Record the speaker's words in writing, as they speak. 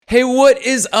Hey, what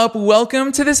is up?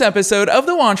 Welcome to this episode of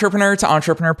the Entrepreneur to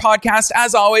Entrepreneur podcast.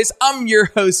 As always, I'm your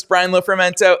host, Brian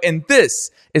Lofrumento, and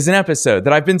this is an episode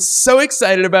that I've been so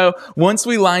excited about once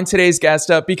we line today's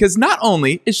guest up, because not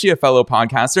only is she a fellow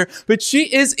podcaster, but she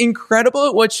is incredible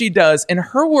at what she does, and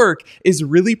her work is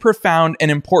really profound and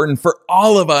important for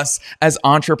all of us as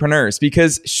entrepreneurs,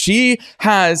 because she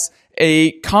has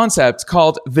a concept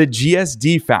called the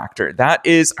GSD factor. That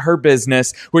is her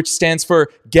business, which stands for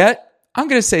I'm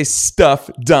going to say stuff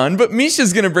done, but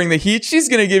Misha's going to bring the heat. She's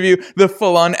going to give you the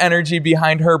full-on energy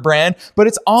behind her brand. But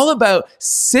it's all about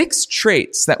 6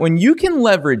 traits that when you can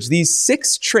leverage these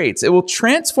 6 traits, it will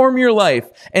transform your life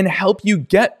and help you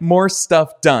get more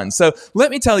stuff done. So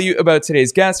let me tell you about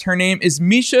today's guest. Her name is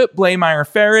Misha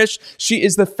Bleymaier-Farrish. She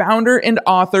is the founder and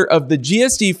author of the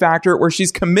GSD Factor, where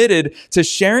she's committed to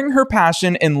sharing her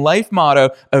passion and life motto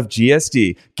of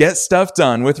GSD, get stuff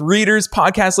done, with readers,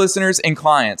 podcast listeners, and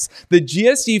clients. The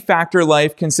GSD Factor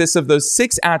life consists of those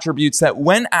 6 attributes that,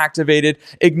 when activated,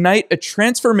 ignite a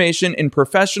transformation in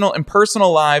professional and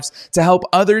personal lives to help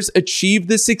others achieve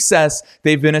the success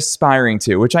they've been aspiring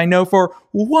to, which I know for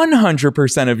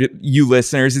 100% of you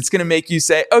listeners, it's going to make you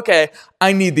say, okay,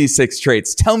 I need these 6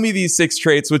 traits. Tell me these 6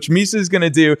 traits, which Misha is going to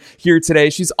do here today.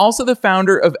 She's also the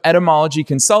founder of Etymology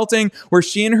Consulting, where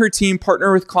she and her team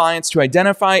partner with clients to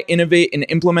identify, innovate, and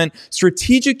implement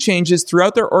strategic changes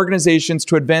throughout their organizations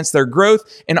to advance their growth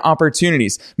and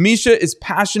opportunities. Misha is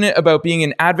passionate about being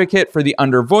an advocate for the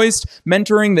undervoiced,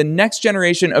 mentoring the next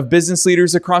generation of business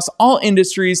leaders across all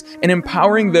industries, and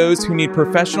empowering those who need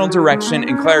professional direction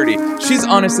and clarity. She's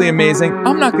honestly amazing.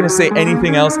 I'm not going to say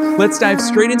anything else. Let's dive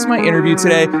straight into my interview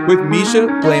today with Misha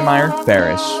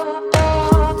Bleymaier-Farrish.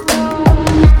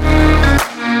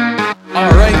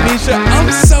 All right, Misha,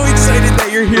 I'm so excited that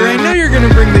you're here. I know you're going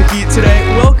to bring the heat today.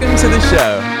 Welcome to the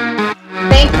show.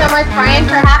 Thanks so much, Brian,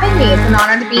 for having me. It's an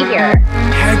honor to be here.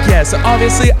 Heck yeah. So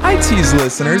obviously, I tease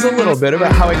listeners a little bit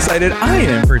about how excited I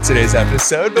am for today's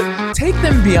episode, but take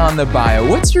them beyond the bio.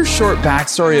 What's your short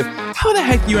backstory of how the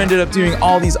heck you ended up doing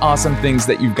all these awesome things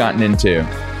that you've gotten into?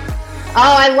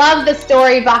 Oh, I love the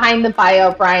story behind the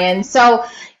bio, Brian. So,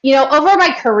 over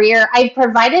my career, I've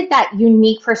provided that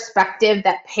unique perspective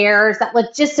that pairs that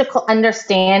logistical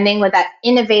understanding with that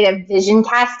innovative vision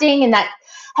casting, and that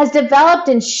has developed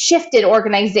and shifted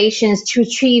organizations to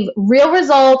achieve real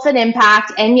results and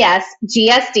impact. And yes,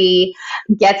 GSD,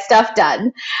 get stuff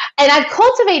done. And I've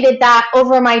cultivated that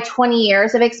over my 20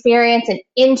 years of experience in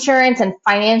insurance and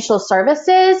financial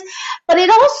services. But it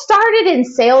all started in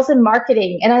sales and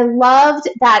marketing. And I loved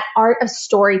that art of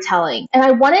storytelling. And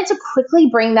I wanted to quickly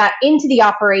bring that into the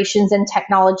operations and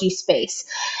technology space.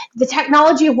 The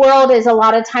technology world is a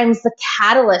lot of times the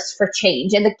catalyst for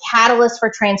change and the catalyst for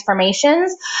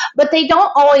transformations, but they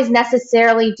don't always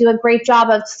necessarily do a great job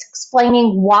of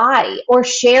explaining why or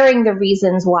sharing the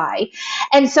reasons why.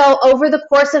 And so over the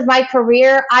course of my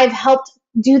career, I've helped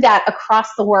do that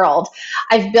across the world.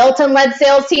 I've built and led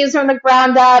sales teams from the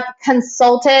ground up,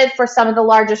 consulted for some of the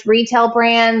largest retail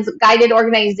brands, guided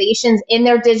organizations in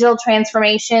their digital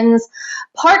transformations,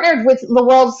 partnered with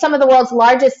some of the world's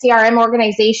largest CRM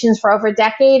organizations for over a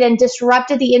decade, and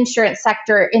disrupted the insurance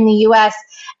sector in the US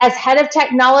as head of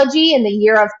technology in the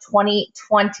year of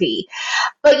 2020.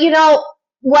 But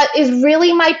what is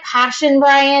really my passion,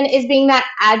 Brian, is being that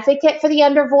advocate for the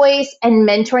undervoiced and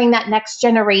mentoring that next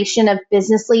generation of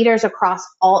business leaders across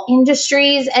all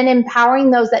industries and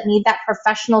empowering those that need that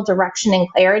professional direction and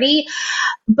clarity.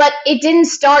 But it didn't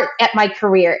start at my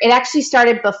career. It actually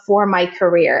started before my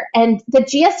career. And the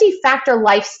GSD Factor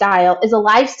lifestyle is a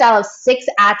lifestyle of 6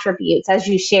 attributes, as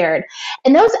you shared.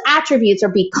 And those attributes are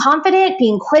be confident, be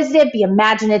inquisitive, be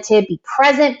imaginative, be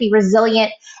present, be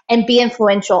resilient, and be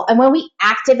influential. And when we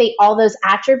activate all those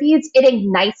attributes, it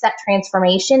ignites that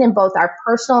transformation in both our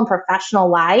personal and professional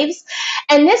lives.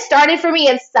 And this started for me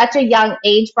at such a young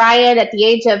age, Brian. At the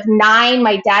age of 9,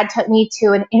 my dad took me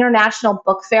to an international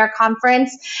book fair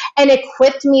conference and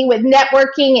equipped me with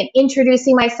networking and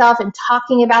introducing myself and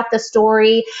talking about the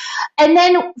story. And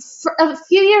then for a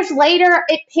few years later,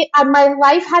 my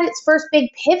life had its first big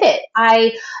pivot.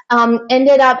 I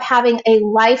ended up having a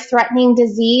life-threatening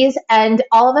disease, and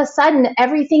all of a sudden,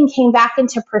 everything came back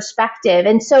into perspective.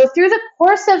 And so through the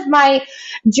course of my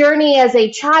journey as a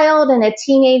child and a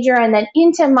teenager and then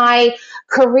into my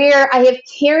career, I have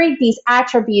carried these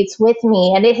attributes with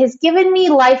me, and it has given me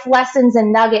life lessons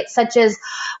and nuggets, such as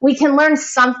we can learn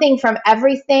something from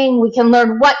everything. We can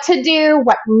learn what to do,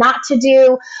 what not to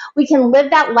do. We can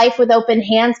live that life with open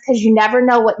hands, because you never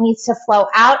know what needs to flow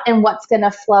out and what's going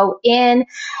to flow in.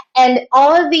 And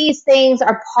all of these things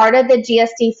are part of the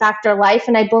GSD Factor life,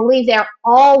 and I believe they're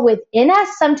all within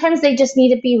us. Sometimes they just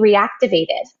need to be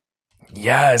reactivated.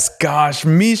 Yes, gosh,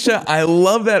 Misha, I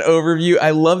love that overview. I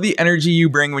love the energy you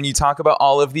bring when you talk about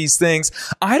all of these things.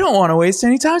 I don't want to waste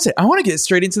any time today. I want to get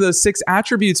straight into those 6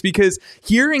 attributes, because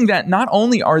hearing that not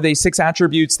only are they 6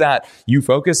 attributes that you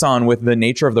focus on with the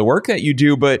nature of the work that you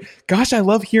do, but gosh, I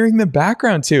love hearing the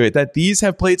background to it, that these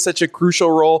have played such a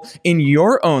crucial role in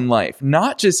your own life,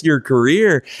 not just your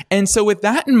career. And so with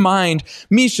that in mind,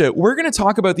 Misha, we're going to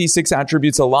talk about these 6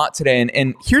 attributes a lot today.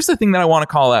 And here's the thing that I want to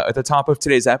call out at the top of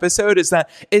today's episode is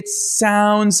that it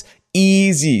sounds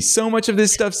easy. So much of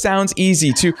this stuff sounds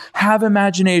easy: to have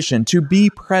imagination, to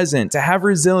be present, to have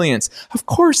resilience. Of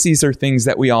course, these are things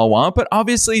that we all want, but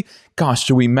obviously, gosh,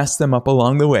 do we mess them up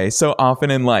along the way so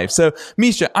often in life? So,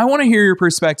 Misha, I want to hear your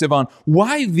perspective on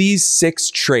why these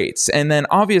 6 traits. And then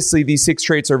obviously these 6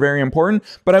 traits are very important,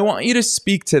 but I want you to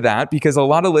speak to that, because a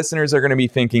lot of listeners are going to be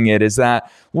thinking it is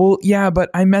that, well, yeah, but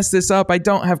I messed this up. I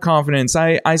don't have confidence.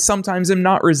 I sometimes am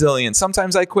not resilient.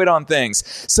 Sometimes I quit on things.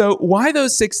 So why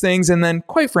those 6 things? And then,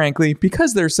 quite frankly,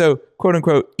 because they're so quote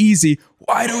unquote easy,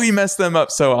 why do we mess them up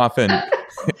so often?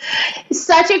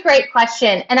 Such a great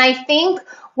question. And I think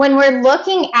when we're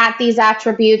looking at these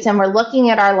attributes and we're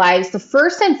looking at our lives, the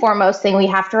first and foremost thing we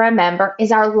have to remember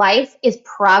is our life is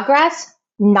progress,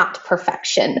 not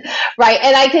perfection, right?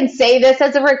 And I can say this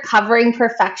as a recovering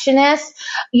perfectionist.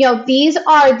 These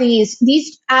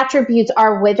attributes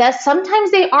are with us. Sometimes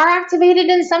they are activated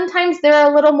and sometimes they're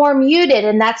a little more muted.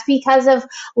 And that's because of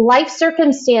life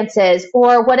circumstances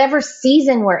or whatever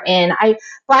season we're in.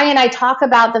 Brian, I talk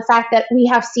about the fact that we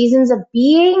have seasons of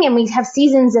being and we have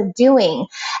seasons of doing.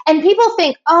 And people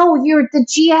think, oh, you're the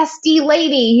GSD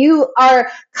lady. You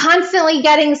are constantly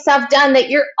getting stuff done that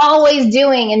you're always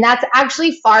doing. And that's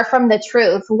actually far from the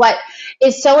truth. What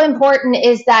is so important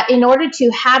is that in order to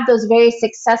have those very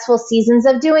successful seasons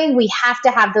of doing, we have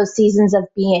to have those seasons of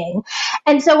being.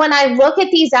 And so when I look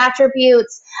at these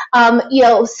attributes,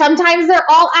 sometimes they're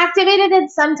all activated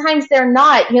and sometimes they're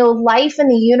not. Life in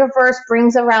the universe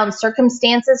brings around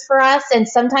circumstances for us, and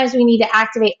sometimes we need to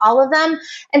activate all of them,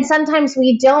 and sometimes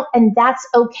we don't, and that's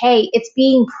okay. It's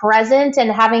being present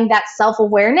and having that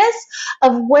self-awareness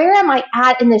of where am I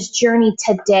at in this journey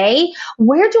today?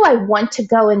 Where do I want to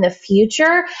go in the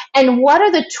future? And what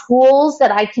are the tools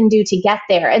that I can do to get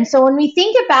there? And so when we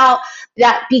think about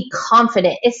that, be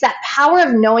confident. It's that power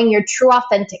of knowing your true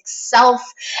authentic self,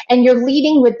 and you're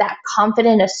leading with that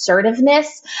confident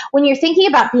assertiveness. When you're thinking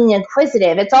about being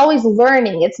inquisitive, it's always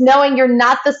learning. It's knowing you're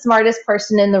not the smartest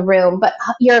person in the room, but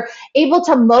you're able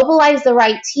to mobilize the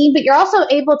right team, but you're also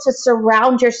able to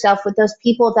surround yourself with those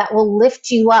people that will lift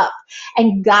you up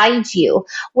and guide you.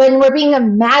 When we're being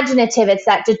imaginative, it's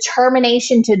that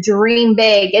determination to dream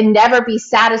big and never be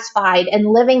satisfied, and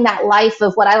living that life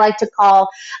of what I like to call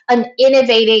an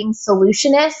innovating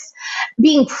solutionist.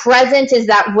 Being present is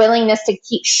that willingness to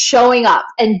keep showing up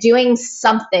and doing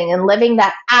something and living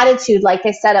that attitude, like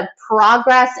I said, of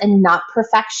progress and not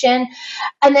perfection.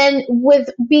 And then with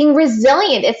being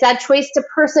resilient, it's that choice to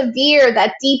persevere,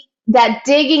 that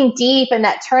digging deep and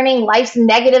that turning life's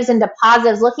negatives into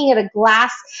positives, looking at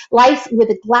life with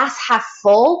a glass half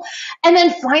full. And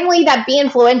then finally, that be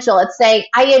influential. It's saying,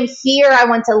 I am here, I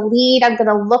want to lead, I'm going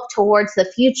to look towards the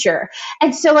future.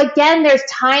 And so again, there's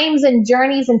times and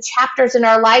journeys and chapters in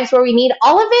our lives where we need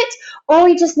all of it, or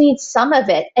we just need some of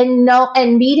it.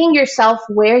 And meeting yourself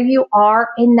where you are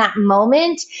in that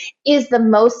moment is the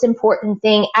most important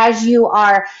thing as you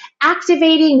are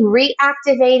activating,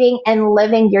 reactivating, and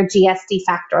living your GSD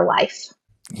Factor life.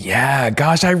 Yeah,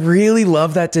 gosh, I really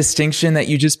love that distinction that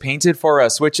you just painted for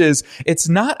us, which is it's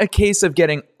not a case of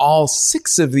getting all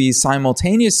 6 of these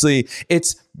simultaneously.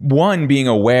 It's one, being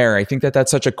aware. I think that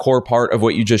that's such a core part of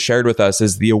what you just shared with us,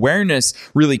 is the awareness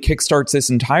really kickstarts this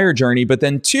entire journey. But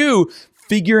then 2,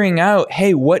 figuring out,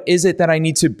 hey, what is it that I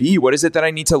need to be? What is it that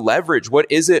I need to leverage? What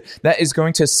is it that is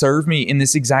going to serve me in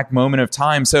this exact moment of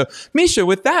time? So, Misha,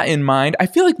 with that in mind, I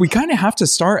feel like we kind of have to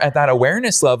start at that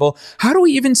awareness level. How do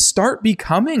we even start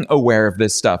becoming aware of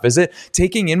this stuff? Is it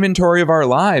taking inventory of our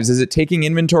lives? Is it taking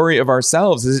inventory of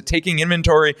ourselves? Is it taking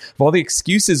inventory of all the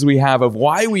excuses we have of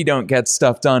why we don't get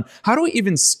stuff done? How do we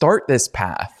even start this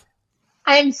path?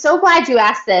 I'm so glad you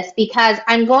asked this because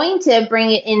I'm going to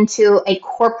bring it into a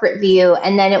corporate view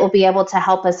and then it will be able to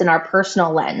help us in our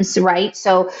personal lens, right?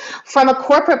 So, from a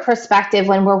corporate perspective,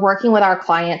 when we're working with our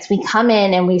clients, we come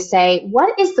in and we say,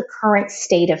 what is the current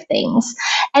state of things?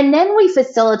 And then we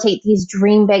facilitate these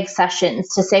dream big sessions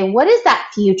to say, what is that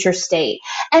future state?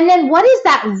 And then what is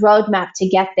that roadmap to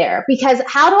get there? Because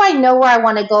how do I know where I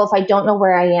want to go if I don't know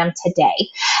where I am today?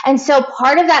 And so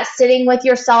part of that sitting with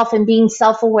yourself and being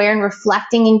self-aware and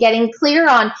reflecting and getting clear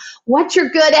on what you're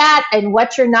good at and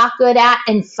what you're not good at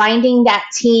and finding that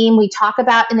team. We talk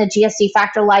about in the GSD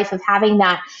Factor life of having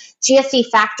that GSD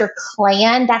Factor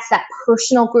clan. That's that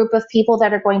personal group of people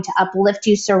that are going to uplift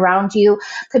you, surround you.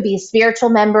 Could be a spiritual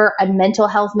member, a mental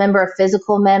health member, a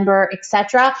physical member,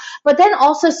 etc. But then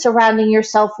also surrounding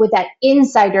yourself with that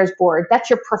insiders board.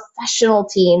 That's your professional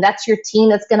team. That's your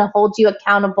team that's going to hold you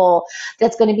accountable.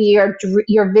 That's going to be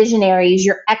your visionaries,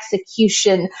 your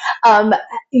executioners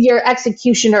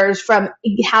from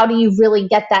how do you really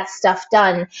get that stuff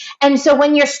done. And so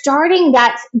when you're starting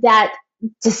that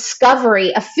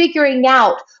discovery of figuring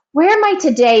out where am I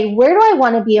today? Where do I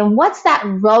want to be? And what's that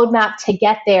roadmap to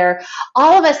get there?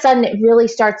 All of a sudden, it really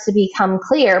starts to become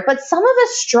clear. But some of us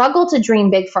struggle to dream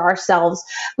big for ourselves.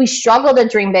 We struggle to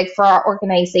dream big for our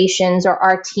organizations or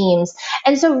our teams.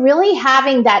 And so really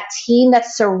having that team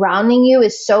that's surrounding you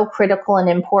is so critical and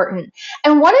important.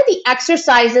 And one of the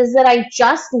exercises that I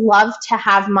just love to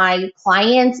have my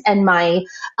clients and my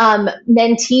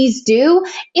mentees do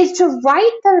is to write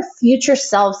their future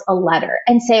selves a letter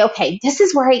and say, okay, this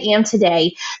is where I am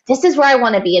today. This is where I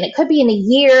want to be. And it could be in a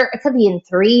year, it could be in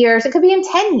 3 years, it could be in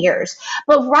 10 years.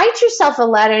 But write yourself a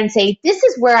letter and say, this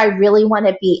is where I really want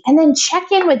to be. And then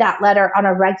check in with that letter on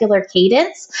a regular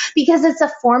cadence because it's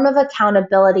a form of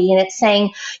accountability. And it's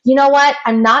saying, you know what,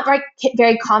 I'm not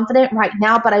very confident right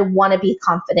now, but I want to be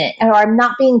confident. Or I'm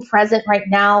not being present right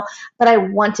now, but I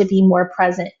want to be more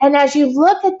present. And as you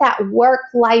look at that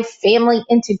work-life family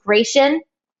integration,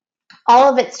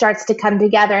 all of it starts to come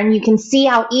together and you can see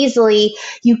how easily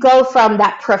you go from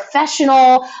that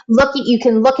professional you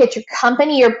can look at your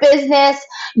company, your business,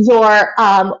 your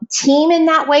team in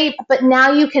that way, but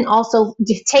now you can also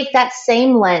take that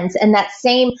same lens and that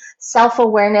same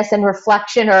self-awareness and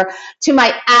reflection, or to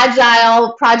my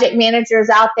agile project managers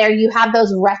out there, you have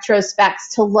those retrospects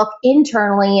to look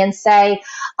internally and say,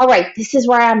 all right, this is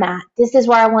where I'm at. This is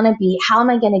where I want to be. How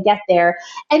am I going to get there?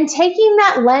 And taking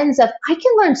that lens of, I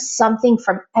can learn something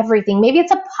from everything. Maybe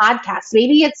it's a podcast.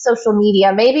 Maybe it's social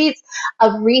media. Maybe it's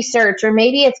a research, or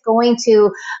maybe it's going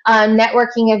to a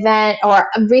networking event. Or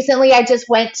recently I just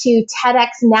went to TEDx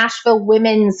Nashville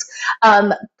Women's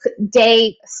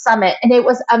Day Summit, and it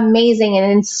was amazing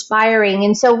and inspiring.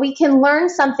 And so we can learn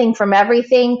something from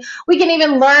everything. We can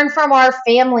even learn from our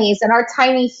families and our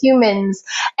tiny humans.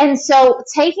 And so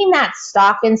taking that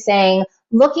stock and saying,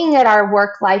 looking at our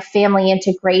work-life family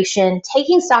integration,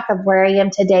 taking stock of where I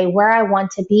am today, where I want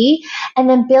to be, and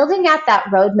then building out that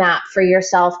roadmap for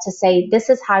yourself to say, this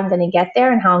is how I'm going to get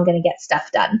there and how I'm going to get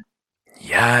stuff done.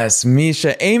 Yes,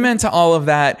 Misha, amen to all of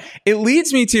that. It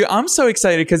leads me to, I'm so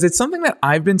excited because it's something that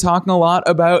I've been talking a lot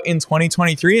about in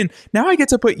 2023. And now I get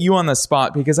to put you on the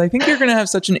spot because I think you're going to have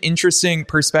such an interesting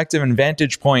perspective and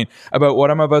vantage point about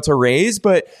what I'm about to raise.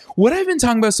 But what I've been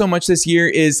talking about so much this year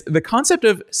is the concept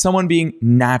of someone being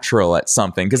natural at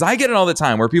something. Because I get it all the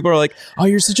time where people are like, oh,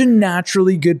 you're such a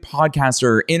naturally good podcaster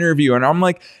or interviewer. And I'm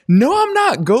like, no, I'm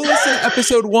not. Go listen to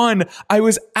episode 1. I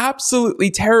was absolutely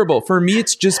terrible. For me,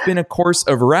 it's just been a course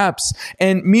of reps.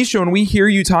 And Misha, when we hear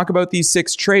you talk about these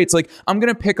 6 traits, like I'm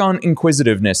going to pick on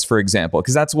inquisitiveness, for example,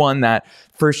 because that's one that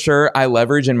for sure I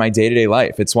leverage in my day-to-day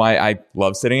life. It's why I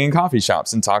love sitting in coffee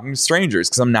shops and talking to strangers,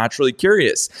 because I'm naturally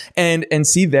curious. And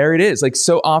see, there it is. Like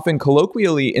so often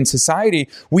colloquially in society,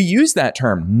 we use that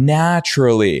term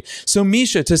naturally. So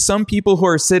Misha, to some people who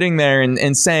are sitting there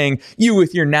and saying, you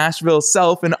with your Nashville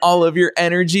self and all of your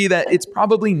energy, that it's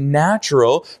probably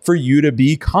natural for you to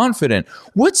be confident.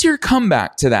 What's your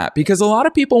comeback to that? Because a lot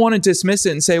of people want to dismiss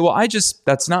it and say, well,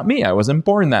 that's not me. I wasn't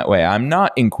born that way. I'm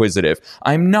not inquisitive.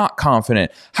 I'm not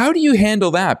confident. How do you handle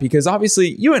that? Because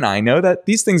obviously you and I know that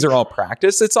these things are all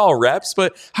practice. It's all reps,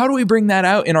 but how do we bring that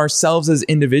out in ourselves as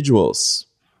individuals?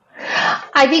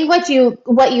 I think what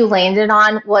you landed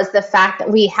on was the fact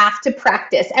that we have to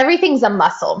practice. Everything's a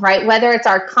muscle, right? Whether it's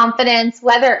our confidence,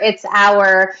 whether it's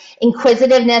our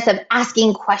inquisitiveness of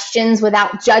asking questions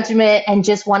without judgment and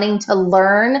just wanting to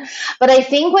learn. But I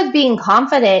think with being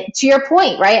confident, to your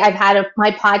point, right? I've had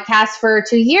my podcast for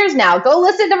 2 years now. Go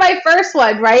listen to my first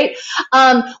one, right?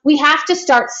 We have to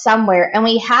start somewhere, and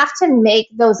we have to make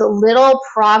those little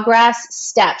progress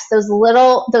steps,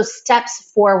 those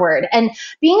steps forward. And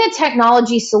being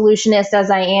technology solutionist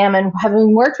as I am, and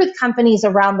having worked with companies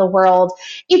around the world,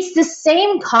 it's the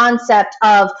same concept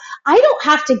of I don't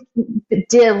have to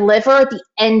deliver the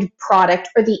end product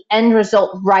or the end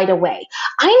result right away.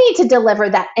 I need to deliver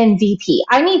that MVP.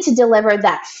 I need to deliver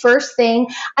that first thing.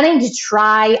 And I need to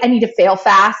try. I need to fail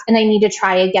fast, and I need to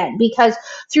try again, because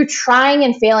through trying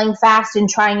and failing fast and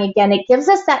trying again, it gives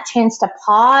us that chance to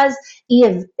pause,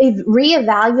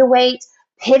 reevaluate,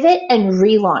 pivot, and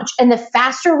relaunch. And the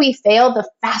faster we fail, the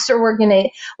faster we're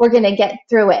gonna get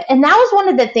through it. And that was one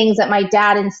of the things that my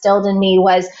dad instilled in me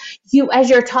was, as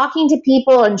you're talking to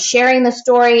people and sharing the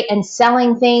story and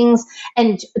selling things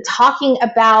and talking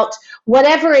about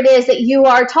whatever it is that you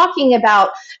are talking about,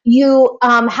 you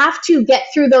have to get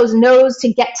through those no's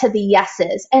to get to the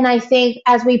yeses. And I think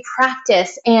as we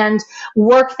practice and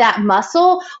work that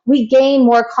muscle, we gain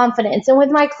more confidence. And with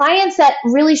my clients that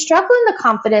really struggle in the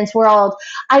confidence world,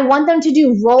 I want them to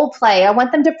do role play. I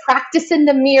want them to practice in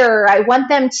the mirror. I want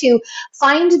them to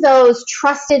find those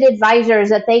trusted advisors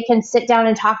that they can sit down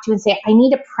and talk to and say, I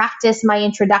need to practice my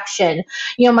introduction.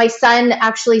 My son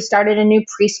actually started a new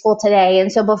preschool today.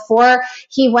 And so before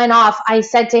he went off, I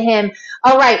said to him,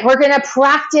 all right, we're going to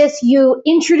practice you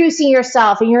introducing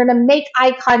yourself, and you're going to make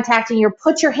eye contact, and you're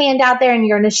put your hand out there and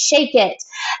you're going to shake it.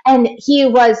 And he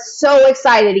was so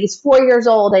excited. He's 4 years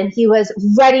old and he was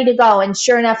ready to go. And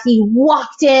sure enough, he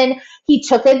walked in, he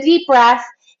took a deep breath,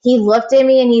 he looked at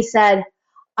me and he said,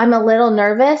 I'm a little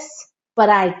nervous, but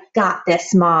I got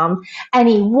this, Mom. And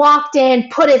he walked in,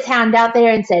 put his hand out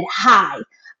there and said, hi,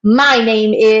 my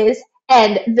name is,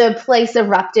 and the place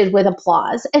erupted with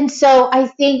applause. And so I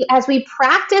think as we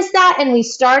practice that and we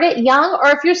start it young,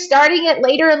 or if you're starting it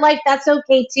later in life, that's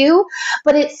okay too.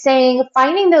 But it's saying,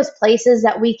 finding those places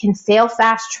that we can fail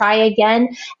fast, try again,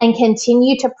 and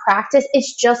continue to practice.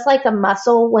 It's just like a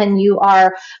muscle when you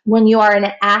are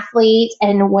an athlete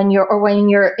and when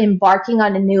you're embarking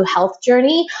on a new health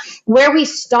journey. Where we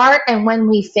start and when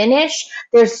we finish,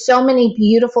 there's so many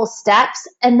beautiful steps,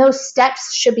 and those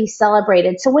steps should be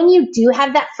celebrated. So when you do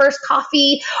have that first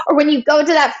coffee, or when you go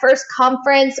to that first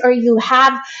conference, or you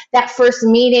have that first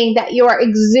meeting that you are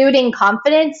exuding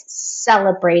confidence,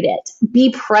 celebrate it. Be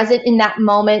present in that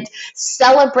moment.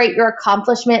 Celebrate your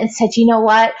accomplishment and said, you know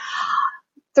what?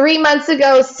 3 months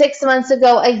ago, 6 months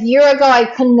ago, a year ago, I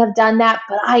couldn't have done that,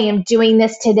 but I am doing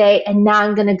this today, and now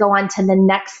I'm going to go on to the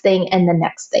next thing and the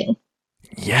next thing.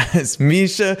 Yes,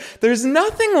 Misha, there's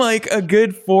nothing like a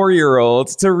good 4-year-old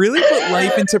to really put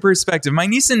life into perspective. My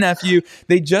niece and nephew,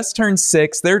 they just turned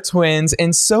 6, they're twins,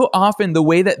 and so often the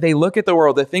way that they look at the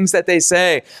world, the things that they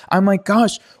say, I'm like,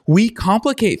 gosh, we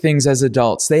complicate things as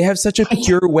adults. They have such a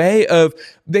pure way of,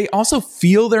 they also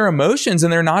feel their emotions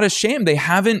and they're not ashamed. They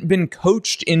haven't been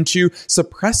coached into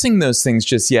suppressing those things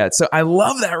just yet. So I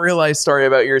love that real life story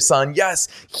about your son. Yes,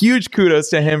 huge kudos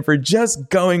to him for just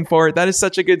going for it. That is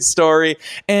such a good story.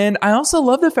 And I also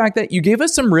love the fact that you gave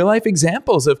us some real life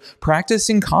examples of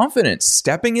practicing confidence,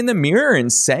 stepping in the mirror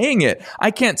and saying it.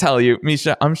 I can't tell you,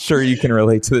 Misha, I'm sure you can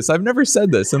relate to this. I've never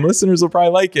said this and listeners will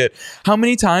probably like it. How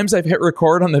many times I've hit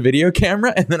record on the video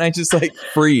camera and then I just like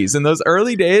freeze. In those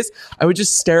early days, I would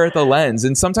just stare at the lens.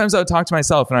 And sometimes I would talk to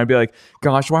myself and I'd be like,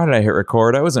 gosh, why did I hit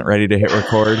record? I wasn't ready to hit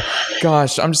record.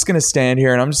 Gosh, I'm just going to stand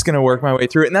here and I'm just going to work my way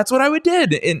through it. And that's what I would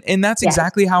did. And that's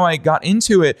exactly how I got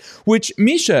into it, which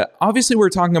Misha, obviously we're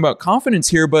talking about confidence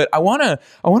here, but I want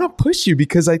to push you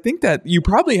because I think that you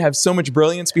probably have so much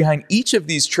brilliance behind each of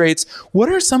these traits. What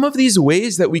are some of these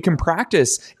ways that we can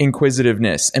practice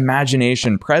inquisitiveness,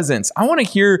 imagination, presence? I want to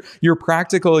hear your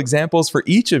practical examples for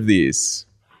each of these.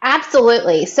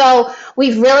 Absolutely. So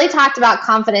we've really talked about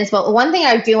confidence, but one thing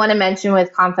I do want to mention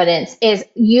with confidence is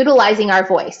utilizing our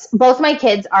voice. Both my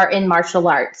kids are in martial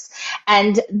arts,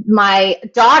 and my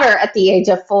daughter at the age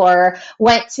of 4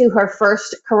 went to her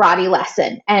first karate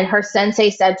lesson, and her sensei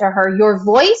said to her, your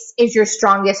voice is your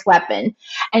strongest weapon.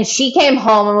 And she came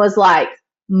home and was like,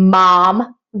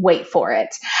 Mom, wait for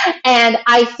it. And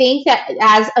I think that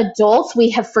as adults, we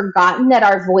have forgotten that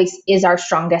our voice is our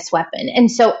strongest weapon.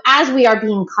 And so as we are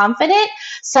being confident,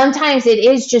 sometimes it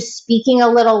is just speaking a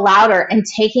little louder and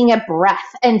taking a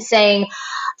breath and saying,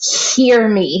 hear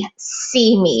me,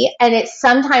 see me. And it's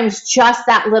sometimes just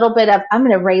that little bit of, I'm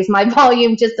going to raise my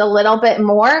volume just a little bit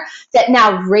more, that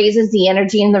now raises the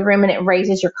energy in the room and it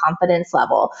raises your confidence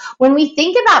level. When we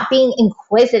think about being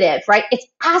inquisitive, right, it's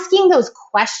asking those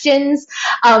questions.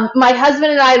 My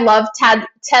husband and I love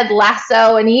Ted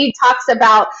Lasso, and he talks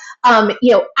about,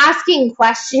 asking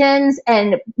questions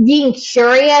and being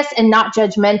curious and not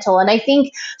judgmental. And I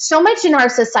think so much in our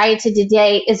society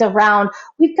today is around,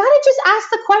 we've got to just ask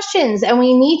the questions, and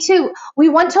we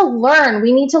want to learn.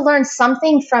 We need to learn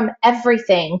something from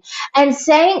everything, and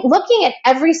looking at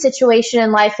every situation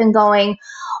in life and going,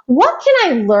 what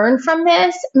can I learn from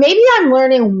this? Maybe I'm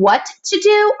learning what to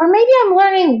do, or maybe I'm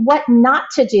learning what not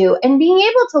to do. And being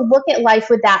able to look at life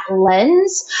with that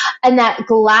lens and that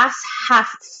glass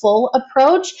half full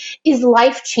approach is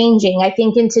life changing. I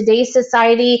think in today's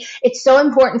society, it's so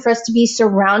important for us to be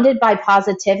surrounded by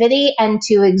positivity and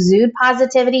to exude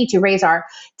positivity, to raise our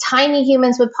tiny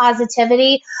humans with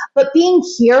positivity. But being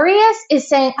curious is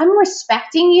saying, I'm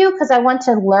respecting you because I want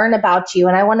to learn about you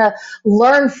and I want to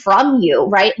learn from you,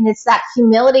 right? And it's that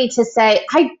humility to say,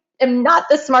 I am not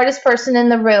the smartest person in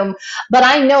the room, but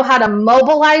I know how to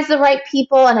mobilize the right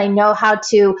people, and I know how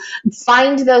to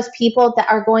find those people that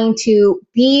are going to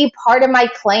be part of my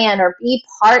clan or be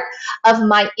part of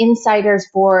my insiders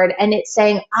board. And it's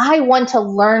saying, I want to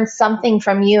learn something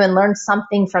from you and learn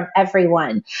something from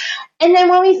everyone. And then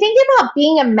when we think about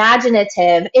being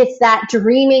imaginative, it's that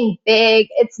dreaming big.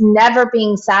 It's never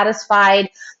being satisfied.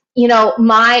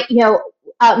 My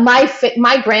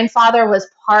grandfather was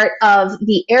part of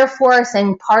the Air Force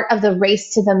and part of the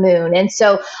race to the moon. And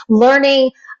so learning,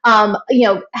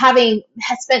 having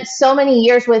spent so many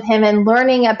years with him and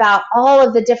learning about all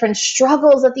of the different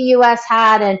struggles that the U.S.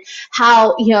 had, and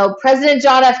how, President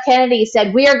John F. Kennedy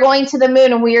said, we are going to the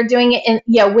moon and we are doing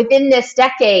it within this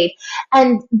decade.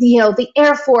 And, the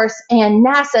Air Force and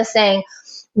NASA saying,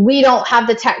 we don't have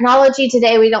the technology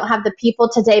today, we don't have the people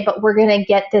today, but we're going to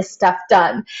get this stuff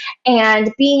done.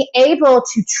 And being able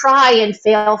to try and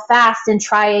fail fast and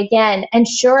try again. And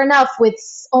sure enough, with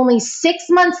only 6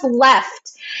 months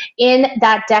left in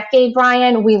that decade,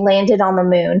 Brian, we landed on the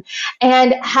moon.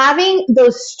 And having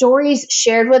those stories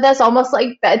shared with us, almost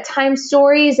like bedtime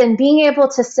stories, and being able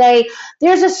to say,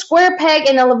 there's a square peg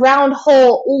in a round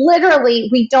hole. Literally,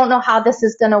 we don't know how this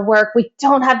is going to work. We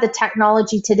don't have the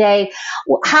technology today.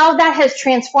 How that has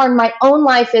transformed my own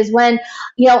life is when,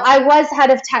 I was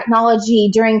head of technology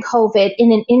during COVID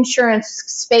in an insurance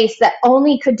space that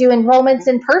only could do enrollments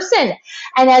in person.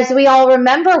 And as we all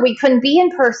remember, we couldn't be in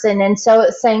person. And so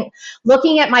it's saying,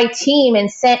 looking at my team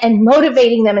and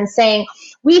motivating them and saying,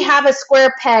 we have a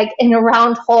square peg in a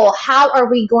round hole. How are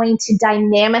we going to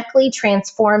dynamically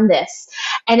transform this?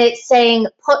 And it's saying,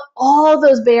 put all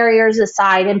those barriers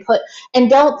aside and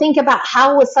don't think about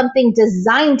how was something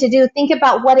designed to do. Think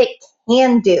about what it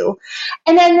can do.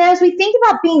 And then as we think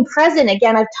about being present,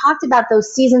 again, I've talked about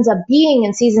those seasons of being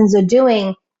and seasons of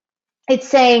doing. It's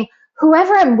saying,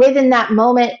 whoever I'm with in that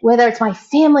moment, whether it's my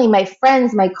family, my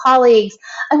friends, my colleagues,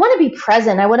 I want to be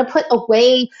present. I want to put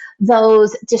away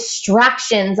those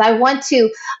distractions. I want to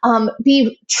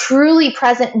be truly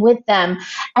present with them.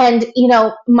 And,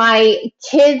 my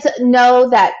kids know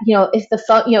that, if the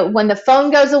phone, when the phone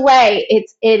goes away,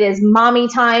 it is mommy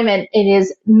time, and it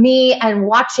is me and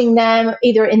watching them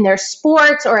either in their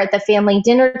sports or at the family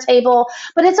dinner table.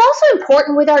 But it's also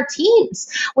important with our teams.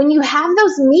 When you have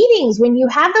those meetings, when you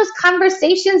have those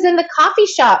conversations in the coffee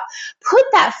shop, put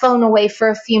that phone away for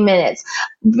a few minutes.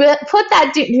 Put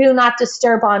that do not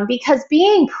disturb on, because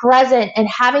being present and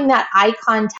having that eye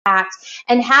contact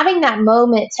and having that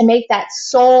moment to make that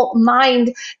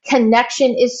soul-mind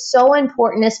connection is so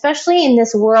important, especially in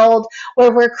this world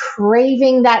where we're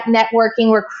craving that networking,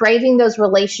 we're craving those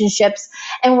relationships,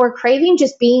 and we're craving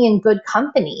just being in good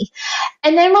company.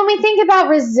 And then when we think about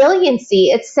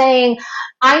resiliency, it's saying,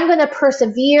 I'm going to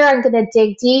persevere. I'm going to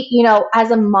dig deep.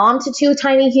 As a mom to two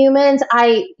tiny humans,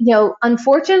 I,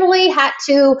 unfortunately had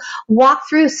to walk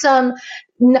through some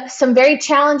very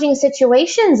challenging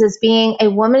situations as being a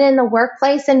woman in the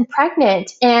workplace and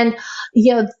pregnant. And,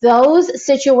 those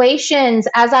situations,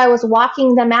 as I was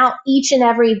walking them out each and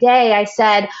every day, I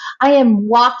said, I am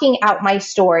walking out my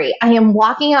story. I am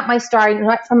walking out my story,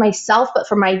 not for myself, but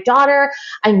for my daughter.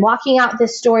 I'm walking out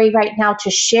this story right now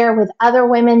to share with other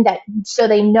women so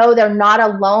they know they're not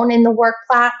alone in the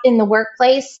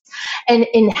workplace and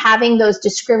in having those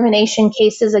discrimination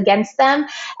cases against them,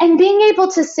 and being able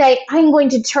to say, I'm going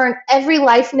to turn every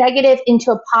life negative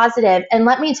into a positive. And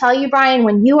let me tell you, Brian,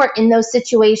 when you are in those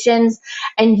situations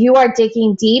and you are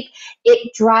digging deep,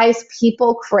 it drives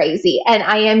people crazy. And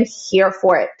I am here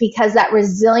for it, because that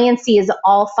resiliency is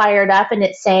all fired up, and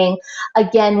it's saying,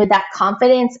 again, with that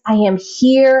confidence, I am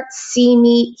here, see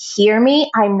me, hear me,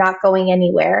 I'm not going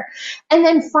anywhere. And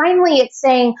then finally, it's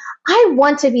saying, I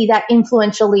want to be that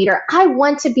influential leader. I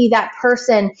want to be that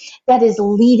person that is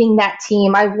leading that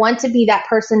team. I want to be that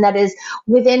person that is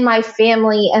within my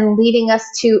family and leading us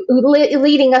to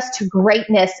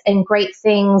greatness and great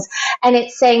things. And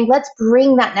it's saying, let's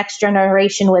bring that next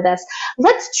generation with us.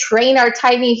 Let's train our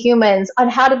tiny humans on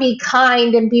how to be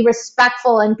kind and be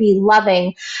respectful and be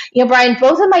loving. Brian,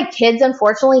 both of my kids,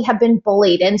 unfortunately, have been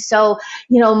bullied. And so,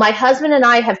 my husband and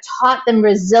I have taught them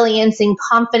resilience and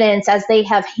confidence as they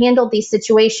have handled these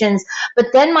situations. But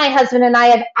then my husband and I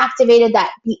have activated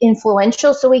that be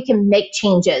influential so we can make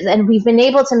changes. And we've been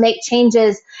able to make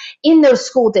changes in those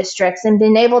school districts and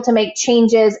been able to make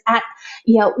changes at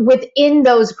within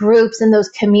those groups and those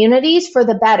communities for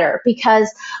the better,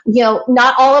 because,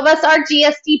 not all of us are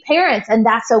GSD parents, and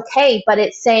that's okay. But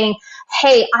it's saying,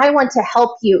 hey, I want to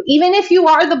help you. Even if you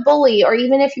are the bully, or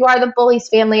even if you are the bully's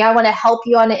family, I want to help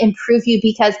you, I want to improve you,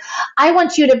 because I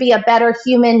want you to be a better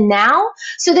human now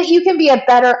so that you can be a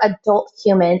better adult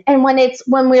human. And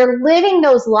when we're living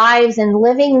those lives and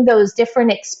living those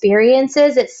different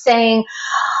experiences, it's saying,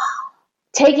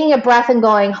 taking a breath and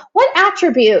going, what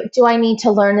attribute do I need to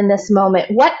learn in this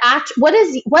moment? What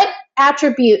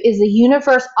attribute is the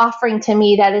universe offering to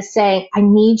me that is saying, I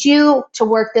need you to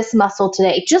work this muscle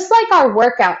today? Just like our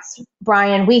workouts,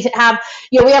 Brian, we have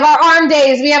our arm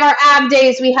days, we have our ab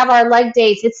days, we have our leg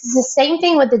days. It's the same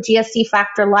thing with the GSD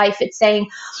Factor Life. It's saying,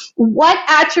 what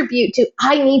attribute do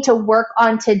I need to work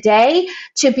on today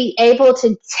to be able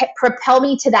to propel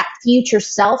me to that future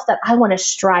self that I want to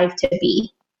strive to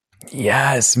be?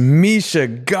 Yes, Misha,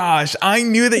 gosh, I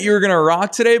knew that you were going to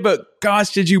rock today, but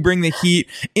gosh, did you bring the heat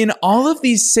in all of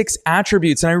these 6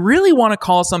 attributes. And I really want to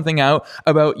call something out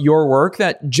about your work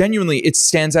that genuinely, it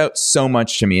stands out so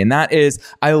much to me. And that is,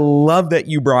 I love that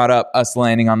you brought up us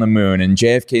landing on the moon and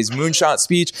JFK's moonshot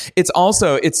speech. It's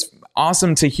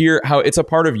awesome to hear how it's a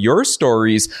part of your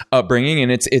story's upbringing,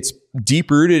 and it's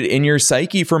deep rooted in your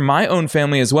psyche. For my own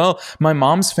family as well, my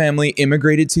mom's family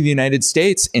immigrated to the United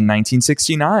States in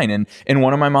 1969, and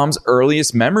one of my mom's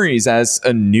earliest memories as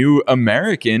a new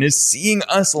American is seeing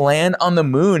us land on the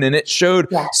moon, and it showed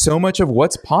so much of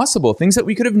what's possible, things that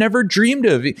we could have never dreamed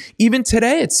of. Even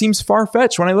today, it seems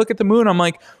far-fetched. When I look at the moon, I'm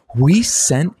like, we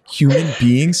sent human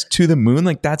beings to the moon?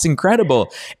 Like, that's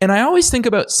incredible. And I always think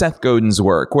about Seth Godin's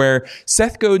work, where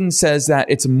Seth Godin says that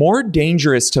it's more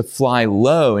dangerous to fly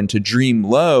low and to dream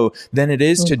low than it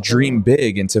is to dream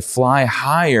big and to fly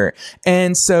higher.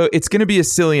 And so it's going to be a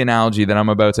silly analogy that I'm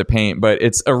about to paint, but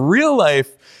it's a real life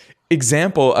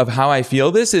example of how I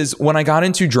feel this is when I got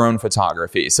into drone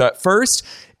photography. So at first,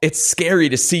 it's scary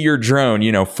to see your drone,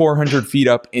 400 feet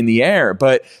up in the air.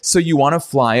 But so you want to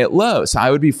fly it low. So I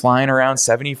would be flying around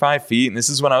 75 feet. And this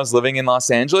is when I was living in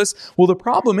Los Angeles. Well, the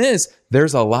problem is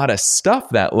there's a lot of stuff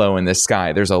that low in the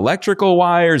sky. There's electrical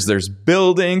wires, there's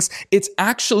buildings. It's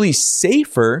actually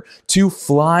safer to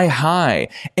fly high.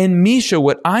 And Misha,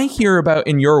 what I hear about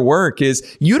in your work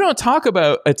is you don't talk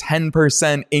about a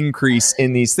 10% increase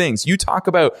in these things. You talk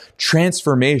about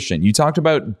transformation. You talked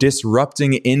about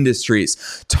disrupting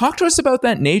industries. Talk to us about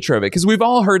that nature of it, because we've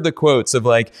all heard the quotes of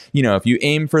like, if you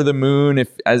aim for the moon,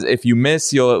 if you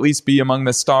miss, you'll at least be among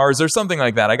the stars or something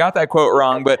like that. I got that quote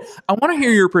wrong, but I want to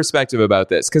hear your perspective about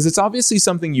this, because it's obviously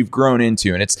something you've grown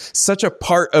into and it's such a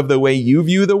part of the way you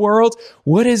view the world.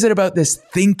 What is it about this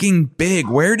thinking big?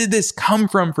 Where did this come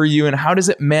from for you, and how does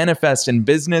it manifest in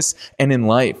business and in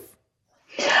life?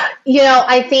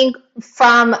 I think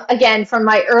from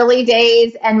my early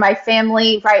days and my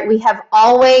family, right, we have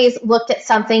always looked at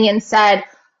something and said,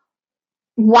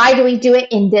 why do we do it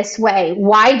in this way?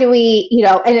 Why do we,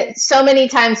 so many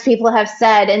times people have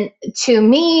said, and to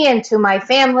me and to my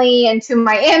family and to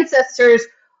my ancestors,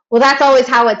 well, that's always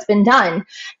how it's been done.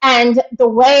 And the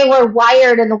way we're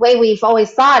wired and the way we've always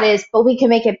thought is, but we can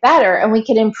make it better and we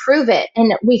can improve it.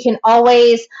 And we can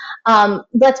always,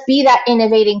 let's be that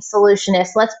innovating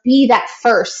solutionist. Let's be that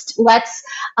first.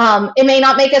 It may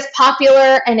not make us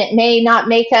popular, and it may not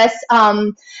make us,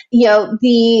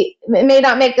 it may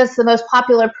not make us the most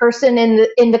popular person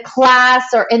in the class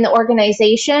or in the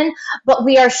organization, but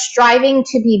we are striving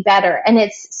to be better. And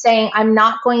it's saying, I'm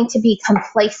not going to be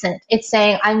complacent. It's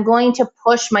saying, I'm going to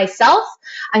push myself.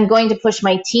 I'm going to push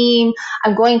my team.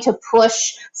 I'm going to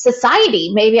push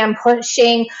society. Maybe I'm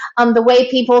pushing the way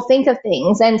people think of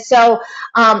things. And so,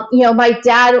 my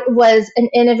dad was an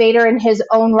innovator in his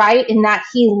own right, in that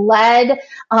he led,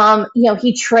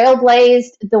 he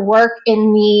trailblazed the work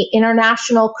in the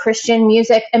international Christian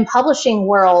music and publishing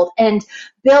world, and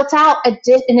built out an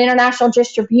international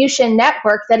distribution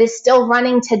network that is still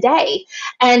running today.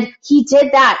 And he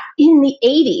did that in the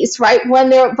 80s, right?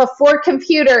 Before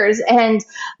computers,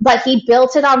 but he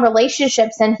built it on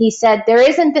relationships, and he said, there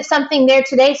isn't something there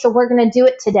today, so we're going to do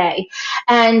it today.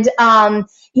 And,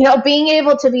 being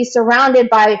able to be surrounded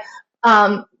by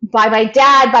by my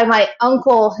dad, by my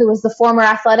uncle, who was the former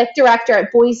athletic director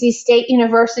at Boise State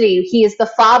University. He is the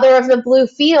father of the blue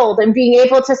field, and being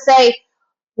able to say,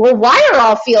 well, why are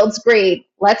all fields green?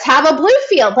 Let's have a blue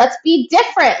field. Let's be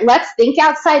different. Let's think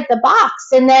outside the box.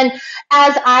 And then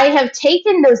as I have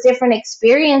taken those different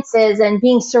experiences and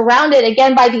being surrounded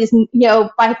again by these,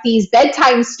 by these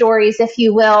bedtime stories, if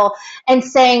you will, and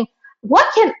saying, what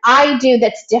can I do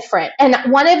that's different? And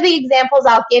one of the examples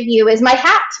I'll give you is my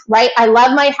hat, right? I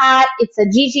love my hat. It's a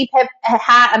Gigi Pip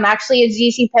hat. I'm actually a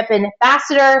Gigi Pippen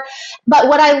ambassador. But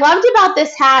what I loved about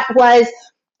this hat was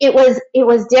it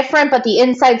was different, but the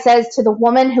inside says, to the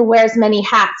woman who wears many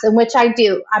hats, and which I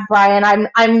do, Brian.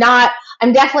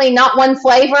 I'm definitely not one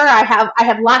flavor. I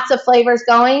have lots of flavors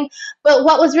going. But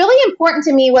what was really important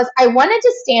to me was I wanted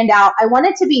to stand out. I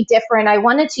wanted to be different. I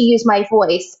wanted to use my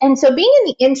voice. And so being in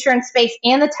the insurance space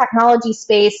and the technology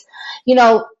space,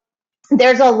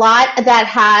 there's a lot that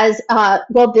has,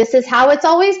 this is how it's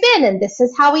always been, and this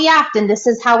is how we act, and this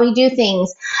is how we do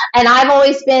things. And I've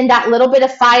always been that little bit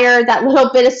of fire, that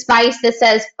little bit of spice that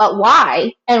says, but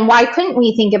why? And why couldn't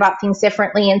we think about things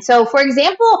differently? And so, for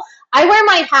example, I wear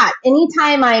my hat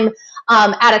anytime I'm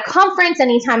at a conference,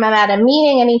 anytime I'm at a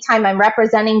meeting, anytime I'm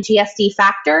representing GSD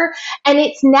Factor. And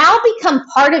it's now become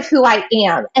part of who I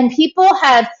am. And people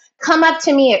have come up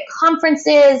to me at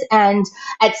conferences and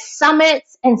at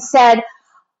summits and said,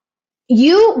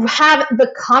 you have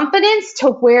the confidence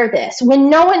to wear this when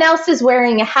no one else is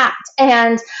wearing a hat.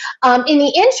 And in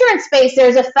the insurance space,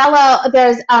 there's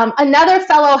another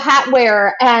fellow hat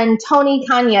wearer, and Tony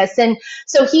Kanyas. And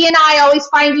so he and I always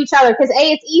find each other because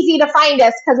it's easy to find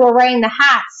us because we're wearing the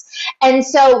hats. And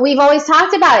so we've always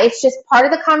talked about it. It's just part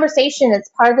of the conversation. It's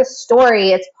part of the story.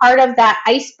 It's part of that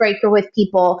icebreaker with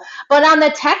people. But on the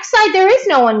tech side, there is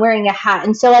no one wearing a hat.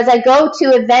 And so as I go to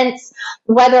events,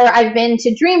 whether I've been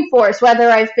to Dreamforce,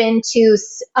 whether I've been to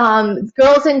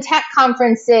Girls in Tech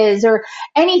conferences or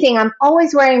anything, I'm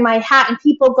always wearing my hat, and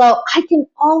people go, I can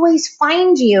always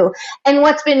find you. And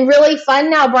what's been really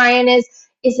fun now, Brian, is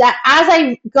that as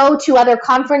I go to other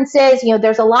conferences,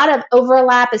 there's a lot of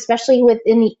overlap, especially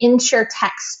within the insure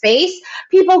tech space.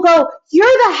 People go, you're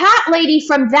the hat lady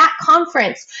from that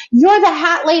conference. You're the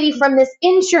hat lady from this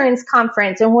insurance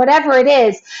conference, and whatever it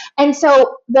is. And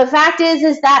so the fact is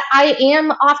that I am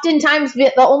oftentimes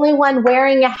the only one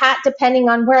wearing a hat depending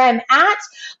on where I'm at,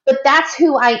 but that's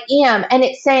who I am. And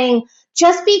it's saying,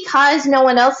 just because no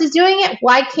one else is doing it,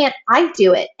 why can't I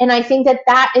do it? And I think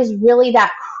that is really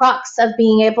that crux of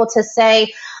being able to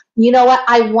say, you know what,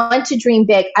 I want to dream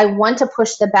big. I want to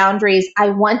push the boundaries. I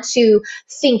want to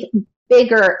think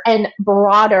bigger and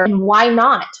broader. And why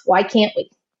not? Why can't we?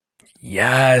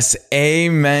 Yes,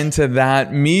 amen to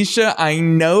that. Misha, I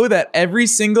know that every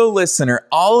single listener,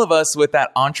 all of us with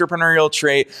that entrepreneurial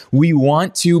trait, we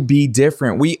want to be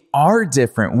different. We are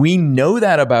different. We know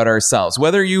that about ourselves.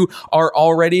 Whether you are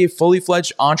already a fully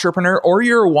fledged entrepreneur or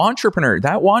you're a wantrepreneur,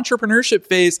 that wantrpreneurship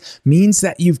phase means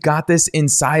that you've got this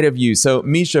inside of you. So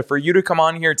Misha, for you to come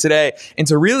on here today and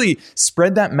to really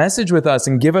spread that message with us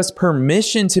and give us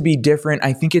permission to be different,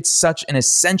 I think it's such an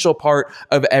essential part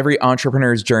of every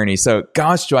entrepreneur's journey. So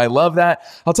gosh, do I love that.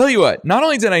 I'll tell you what, not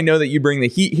only did I know that you bring the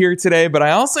heat here today, but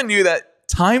I also knew that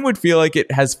time would feel like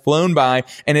it has flown by,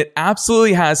 and it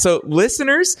absolutely has. So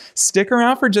listeners, stick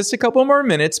around for just a couple more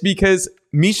minutes because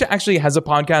Misha actually has a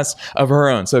podcast of her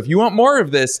own. So if you want more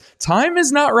of this, time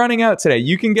is not running out today.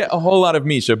 You can get a whole lot of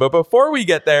Misha. But before we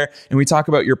get there and we talk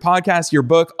about your podcast, your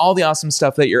book, all the awesome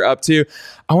stuff that you're up to,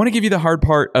 I want to give you the hard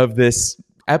part of this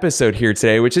episode here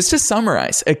today, which is to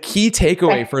summarize a key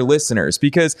takeaway for listeners,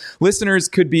 because listeners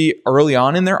could be early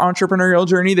on in their entrepreneurial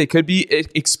journey. They could be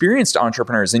experienced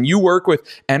entrepreneurs, and you work with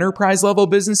enterprise level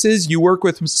businesses. You work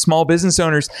with small business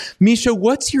owners. Misha,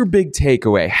 what's your big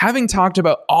takeaway? Having talked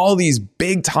about all these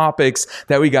big topics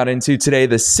that we got into today,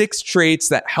 the 6 traits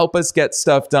that help us get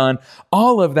stuff done,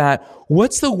 all of that,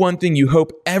 what's the one thing you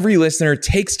hope every listener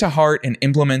takes to heart and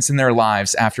implements in their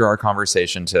lives after our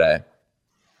conversation today?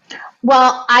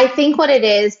 Well, I think what it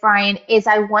is, Brian, is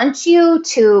I want you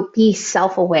to be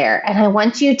self-aware, and I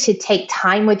want you to take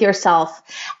time with yourself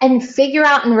and figure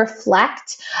out and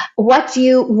reflect what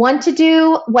you want to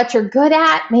do, what you're good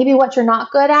at, maybe what you're not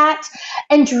good at,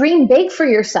 and dream big for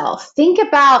yourself. Think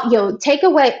about, take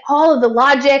away all of the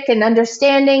logic and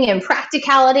understanding and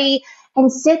practicality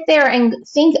and sit there and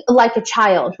think like a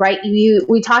child, right?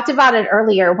 We talked about it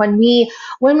earlier. When we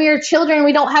are children,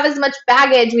 we don't have as much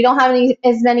baggage. We don't have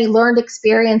as many learned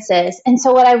experiences. And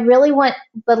so what I really want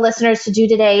the listeners to do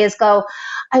today is go,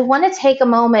 I want to take a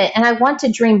moment and I want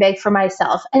to dream big for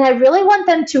myself. And I really want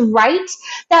them to write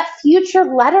that future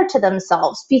letter to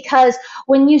themselves, because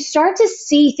when you start to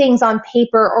see things on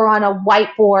paper or on a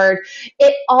whiteboard,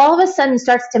 it all of a sudden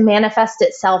starts to manifest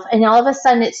itself. And all of a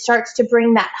sudden it starts to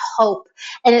bring that hope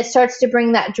and it starts to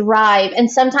bring that drive.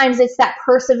 And sometimes it's that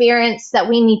perseverance that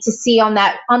we need to see on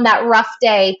that rough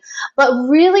day. But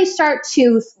really start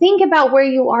to think about where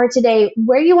you are today,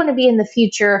 where you want to be in the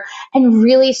future, and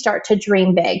really start to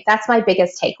dream big. That's my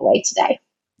biggest takeaway today.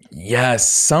 Yes,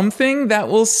 something that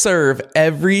will serve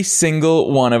every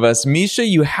single one of us. Misha,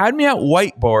 you had me at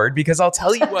whiteboard, because I'll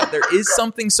tell you what, there is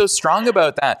something so strong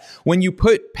about that. When you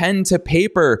put pen to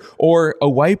paper or a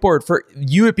whiteboard, for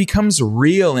you, it becomes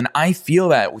real. And I feel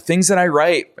that things that I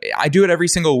write, I do it every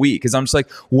single week, because I'm just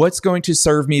like, what's going to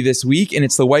serve me this week? And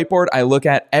it's the whiteboard I look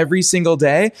at every single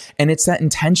day. And it's that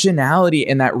intentionality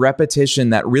and that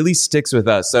repetition that really sticks with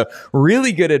us. So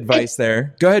really good advice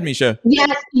there. Go ahead, Misha.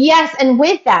 Yes. And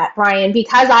with that, Brian,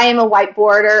 because I am a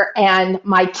whiteboarder and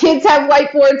my kids have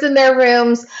whiteboards in their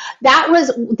rooms, that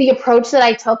was the approach that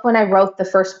I took when I wrote the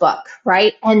first book,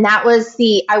 right? And that was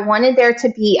I wanted there to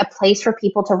be a place for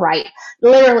people to write.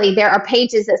 Literally, there are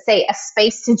pages that say a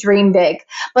space to dream big,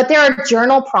 but there are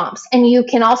journal prompts, and you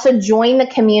can also join the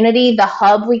community, the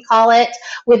hub we call it,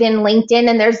 within LinkedIn,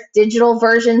 and there's digital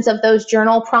versions of those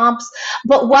journal prompts.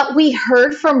 But what we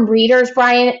heard from readers,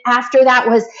 Brian, after that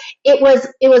was it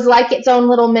was like its own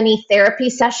little mini therapy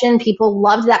session. People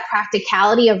loved that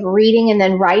practicality of reading and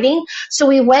then writing. So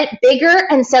we went bigger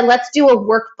and said, let's do a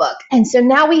workbook. And so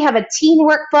now we have a teen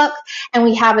workbook and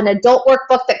we have an adult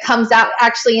workbook that comes out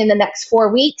actually in the next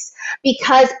 4 weeks,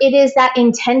 because it is that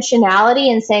intentionality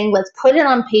and saying, let's put it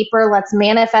on paper, let's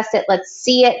manifest it, let's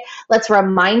see it, let's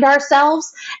remind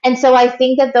ourselves. And so I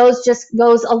think that those just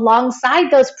goes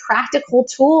alongside those practical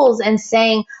tools and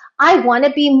saying, I want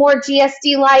to be more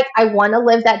GSD-like. I want to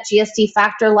live that GSD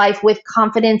factor life with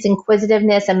confidence,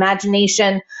 inquisitiveness,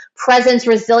 imagination, presence,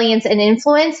 resilience, and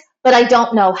influence, but I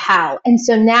don't know how. And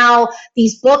so now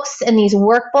these books and these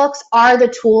workbooks are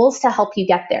the tools to help you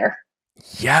get there.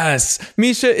 Yes.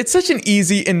 Misha, it's such an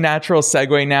easy and natural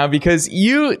segue now, because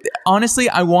honestly,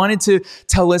 I wanted to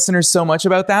tell listeners so much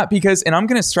about that, because, and I'm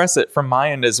going to stress it from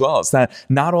my end as well, it's that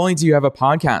not only do you have a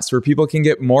podcast where people can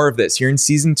get more of this, you're in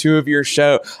season 2 of your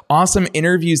show, awesome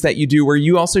interviews that you do where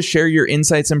you also share your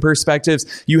insights and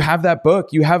perspectives. You have that book,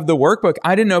 you have the workbook.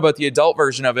 I didn't know about the adult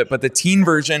version of it, but the teen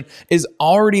version is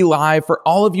already live for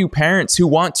all of you parents who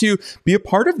want to be a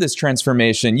part of this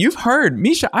transformation. You've heard,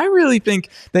 Misha, I really think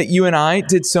that you and I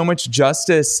did so much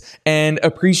justice and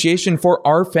appreciation for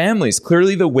our families.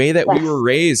 Clearly, the way that we were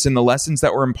raised and the lessons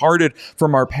that were imparted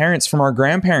from our parents, from our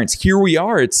grandparents, here we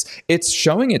are. It's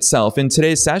showing itself in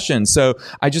today's session. So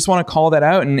I just want to call that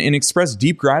out and express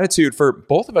deep gratitude for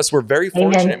both of us. We're very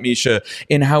fortunate, Misha,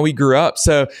 in how we grew up.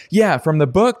 So yeah, from the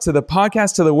book to the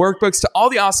podcast to the workbooks to all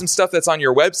the awesome stuff that's on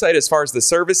your website as far as the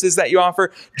services that you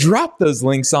offer, drop those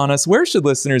links on us. Where should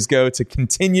listeners go to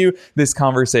continue this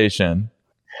conversation?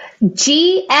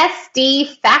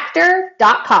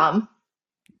 GSDfactor.com.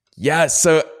 Yes.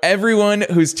 So everyone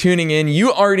who's tuning in,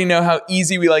 you already know how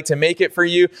easy we like to make it for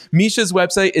you. Misha's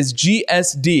website is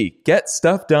GSD, Get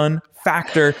Stuff Done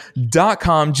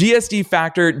Factor.com,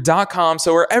 GSDfactor.com.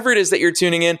 So wherever it is that you're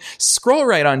tuning in, scroll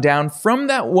right on down from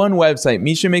that one website.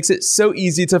 Misha makes it so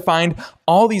easy to find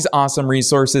all these awesome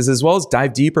resources, as well as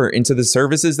dive deeper into the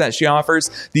services that she offers,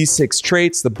 these 6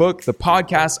 traits, the book, the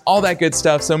podcast, all that good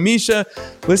stuff. So Misha,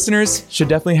 listeners should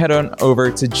definitely head on over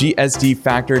to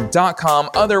GSDfactor.com.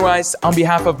 Otherwise, on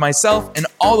behalf of myself and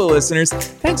all the listeners,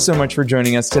 thanks so much for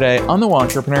joining us today on the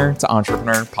Wantrepreneur to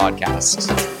Entrepreneur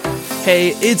podcast. Hey,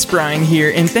 it's Brian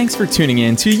here, and thanks for tuning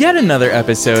in to yet another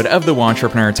episode of the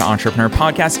Wantrepreneur to Entrepreneur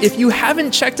podcast. If you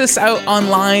haven't checked us out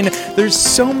online, there's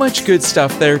so much good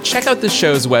stuff there. Check out the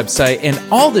show's website and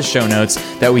all the show notes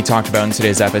that we talked about in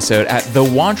today's episode at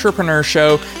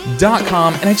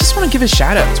thewantrepreneurshow.com. And I just want to give a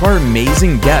shout out to our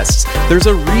amazing guests. There's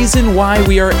a reason why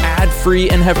we are ad-free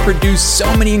and have produced so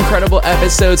many incredible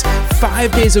episodes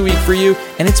 5 days a week for you,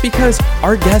 and it's because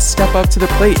our guests step up to the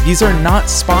plate. These are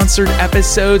not sponsored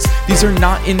episodes. These are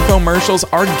not infomercials.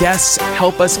 Our guests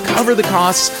help us cover the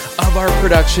costs of our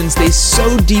productions. They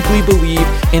so deeply believe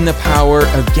in the power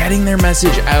of getting their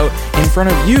message out in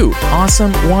front of you,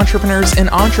 awesome entrepreneurs and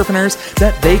entrepreneurs,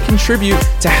 that they contribute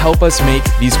to help us make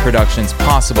these productions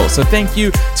possible. So thank you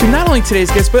to not only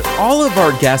today's guest, but all of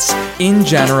our guests in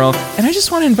general. And I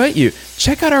just want to invite you,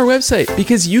 check out our website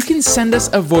because you can send us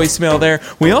a voicemail there.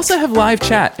 We also have live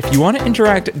chat. If you want to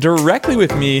interact directly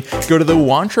with me, go to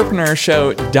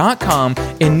thewantrepreneurshow.com,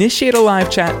 initiate a live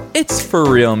chat. It's for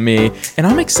real me. And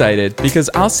I'm excited because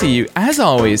I'll see you, as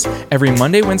always, every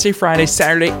Monday, Wednesday, Friday,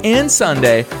 Saturday, and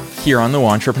Sunday here on the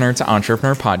Wantrepreneur to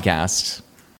Entrepreneur podcast.